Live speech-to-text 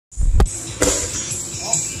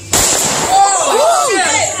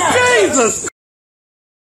Jesus!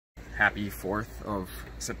 Happy 4th of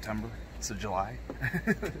September. So July.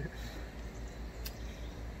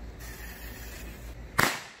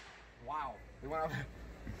 Wow. We went up.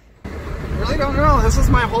 Really don't know. This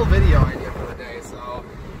is my whole video idea for the day, so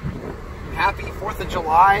happy 4th of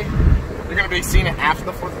July. You're gonna be seeing it after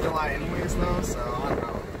the 4th of July anyways though, so I don't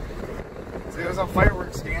know. See, there's a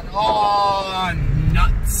fireworks stand. Oh,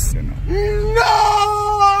 nuts. No!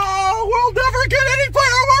 We'll never get any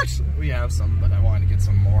fireworks! We have some, but I wanted to get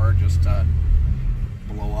some more just to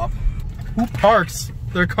blow up. Who parks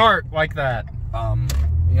their cart like that?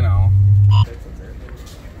 You know. I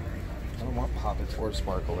don't want poppets or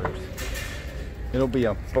sparklers. It'll be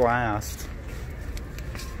a blast.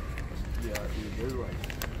 Yeah, dude, they're like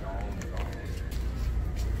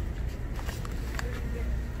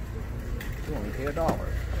you only pay $1.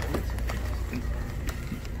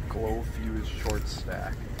 Glow fuse short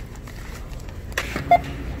stack.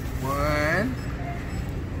 One.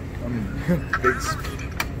 Big speed.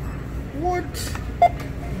 What?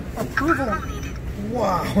 Approval.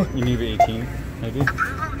 Wow. You need 18, maybe?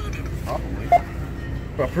 Probably.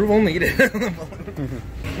 But approval needed.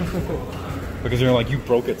 Because they're like, you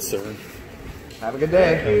broke it, sir. Have a good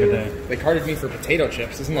day. Have a good day. They carded me for potato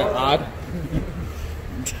chips. Isn't that odd?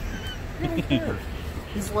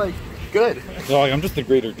 He's like, good. They're like, I'm just the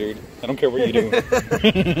grader, dude. I don't care what you do.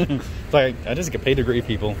 It's like, I just get paid to grade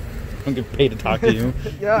people. I don't get paid to talk to you.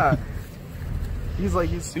 Yeah. He's like,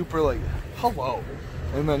 he's super like, hello.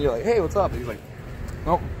 And then you're like, hey, what's up? And he's like,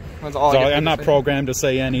 nope. That's all. So I'm not programmed to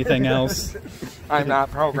say anything else. I'm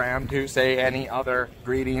not programmed to say any other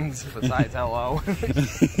greetings besides hello.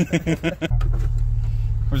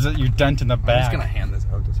 Or is it your dent in the back? I'm just gonna hand this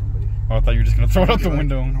out to somebody. Oh, I thought you were just gonna throw it out the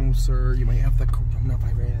window. No, sir. You might have the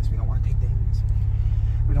coronavirus. We don't want to take things.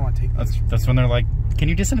 We don't want to take things. That's when they're like, can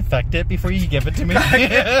you disinfect it before you give it to me?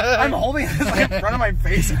 I'm holding this like in front of my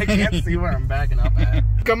face. I can't see where I'm backing up at.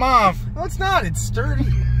 Come off. No, it's not. It's sturdy.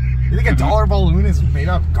 You think a dollar balloon is made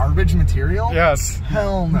of garbage material? Yes.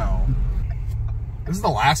 Hell no. This is the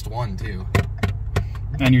last one, too.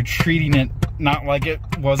 And you're treating it not like it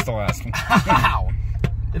was the last one. Ow.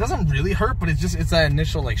 It doesn't really hurt, but it's that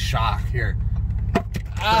initial, like, shock. Here.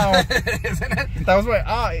 Ow. Isn't it? That was my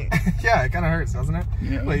eye. Yeah, it kind of hurts, doesn't it?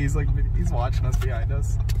 Yeah. Like, he's watching us behind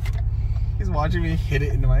us. He's watching me hit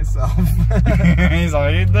it into myself. He's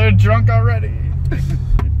like, they're drunk already.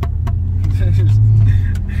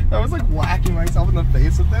 I was like whacking myself in the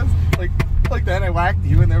face with this. Like then I whacked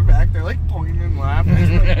you and they're back there like pointing and laughing.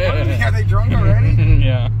 Like, what? Are they drunk already?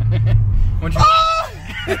 Yeah.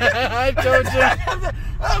 I told you.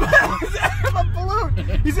 The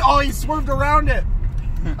balloon. He swerved around it.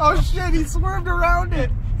 Oh shit, he swerved around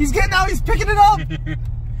it. He's getting out, he's picking it up.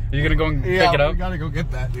 Are you gonna go and pick it up? We gotta go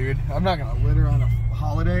get that, dude. I'm not gonna litter on a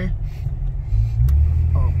holiday.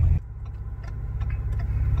 Oh.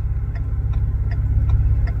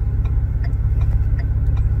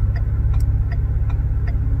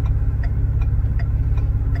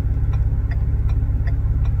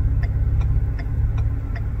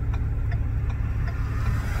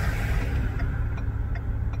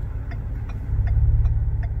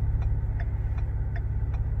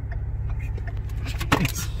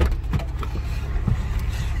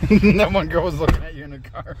 That one girl was looking at you in the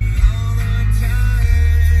car.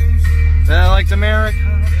 I liked America.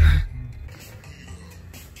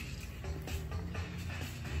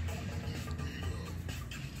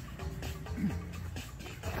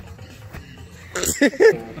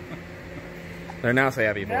 They're now say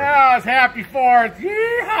happy 4th. Yeah, it's happy 4th.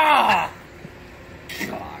 Yeehaw!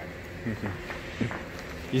 God.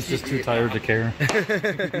 He's just too tired to care.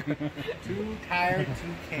 Too tired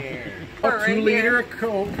to care. A 2-liter of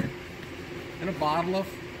Coke and a bottle of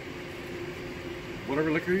whatever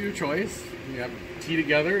liquor of your choice. You have tea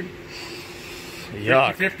together.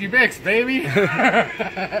 Yuck. 50 mix, baby.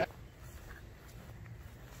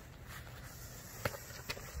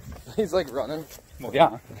 He's like running. Well,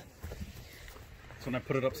 yeah. So when I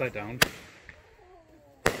put it upside down.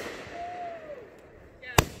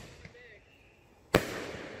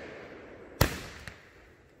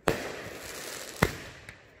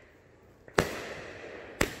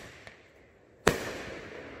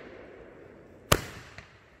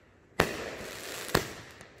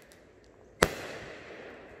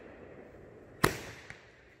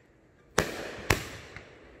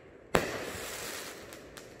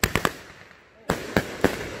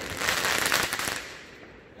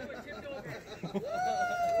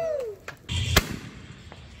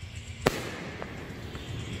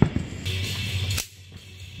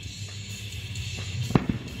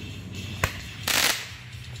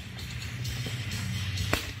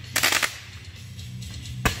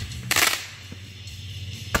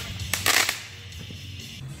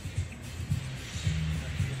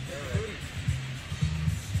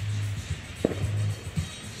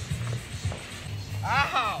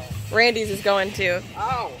 Randy's is going too.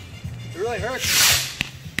 Ow! It really hurts.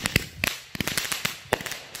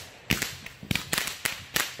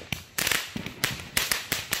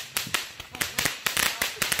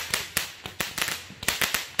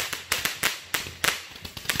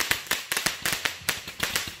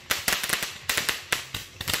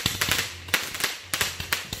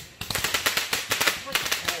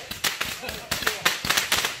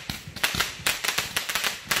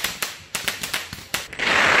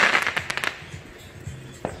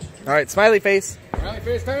 All right, smiley face. Smiley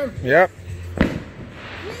face time? Yep.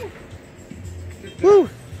 Woo!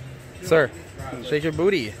 Sir, shake your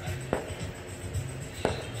booty.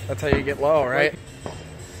 That's how you get low, right?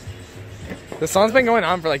 The song's been going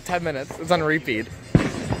on for like 10 minutes. It's on repeat.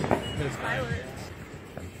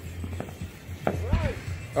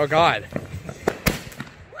 Oh God.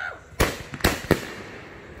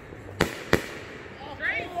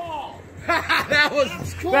 That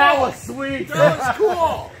was cool. That was sweet. That was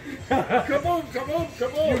cool. Come on, come on,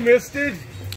 come on. You missed it.